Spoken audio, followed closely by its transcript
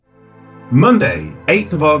Monday,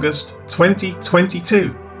 8th of August,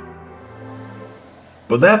 2022.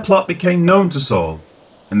 But their plot became known to Saul,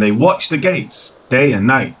 and they watched the gates day and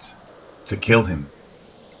night to kill him.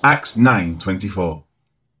 Acts 9:24.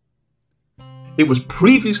 It was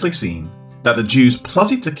previously seen that the Jews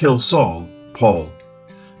plotted to kill Saul, Paul.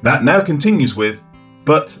 That now continues with,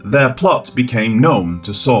 but their plot became known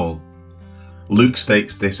to Saul. Luke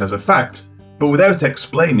states this as a fact, but without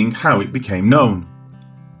explaining how it became known.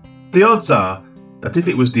 The odds are that if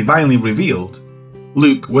it was divinely revealed,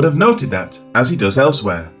 Luke would have noted that, as he does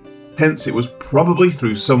elsewhere. Hence it was probably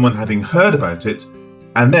through someone having heard about it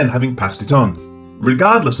and then having passed it on.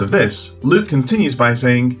 Regardless of this, Luke continues by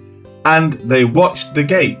saying, and they watched the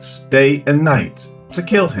gates day and night to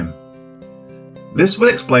kill him. This would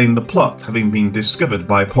explain the plot having been discovered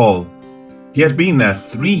by Paul. He had been there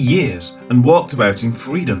 3 years and walked about in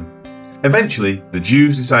freedom. Eventually, the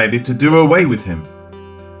Jews decided to do away with him.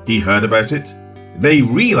 He heard about it, they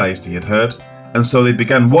realized he had heard, and so they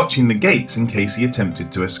began watching the gates in case he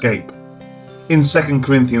attempted to escape. In 2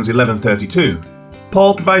 Corinthians 11:32,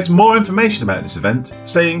 Paul provides more information about this event,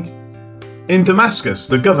 saying, in Damascus,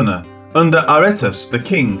 the governor, under Aretas the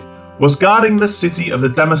king, was guarding the city of the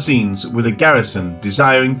Damascenes with a garrison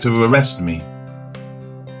desiring to arrest me.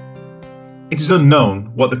 It is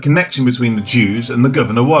unknown what the connection between the Jews and the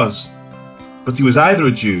governor was, but he was either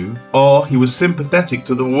a Jew or he was sympathetic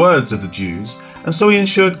to the words of the Jews, and so he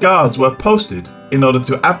ensured guards were posted in order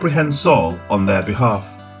to apprehend Saul on their behalf.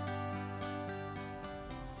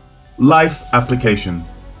 Life application.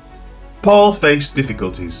 Paul faced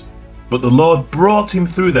difficulties, but the Lord brought him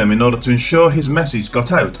through them in order to ensure his message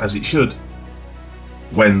got out as it should.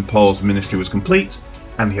 When Paul's ministry was complete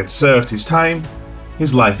and he had served his time,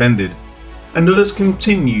 his life ended, and others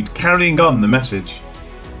continued carrying on the message.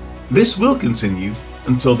 This will continue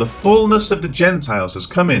until the fullness of the Gentiles has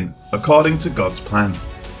come in according to God's plan.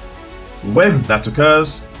 When that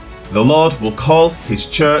occurs, the Lord will call his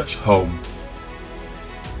church home.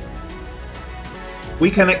 We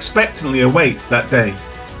can expectantly await that day,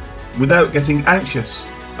 without getting anxious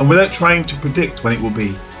and without trying to predict when it will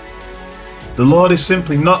be. The Lord is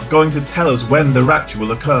simply not going to tell us when the rapture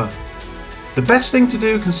will occur. The best thing to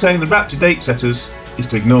do concerning the rapture date setters is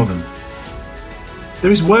to ignore them. There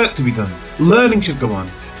is work to be done, learning should go on,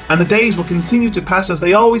 and the days will continue to pass as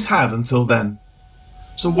they always have until then.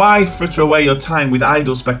 So why fritter away your time with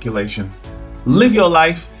idle speculation? Live your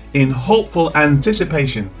life in hopeful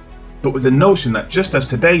anticipation, but with the notion that just as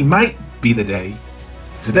today might be the day,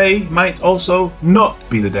 today might also not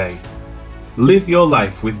be the day. Live your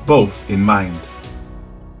life with both in mind.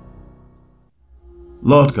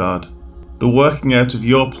 Lord God, the working out of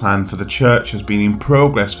your plan for the church has been in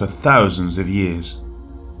progress for thousands of years.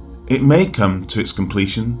 It may come to its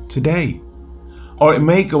completion today, or it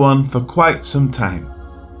may go on for quite some time.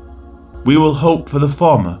 We will hope for the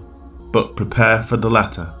former, but prepare for the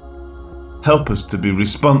latter. Help us to be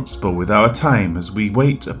responsible with our time as we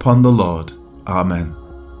wait upon the Lord. Amen.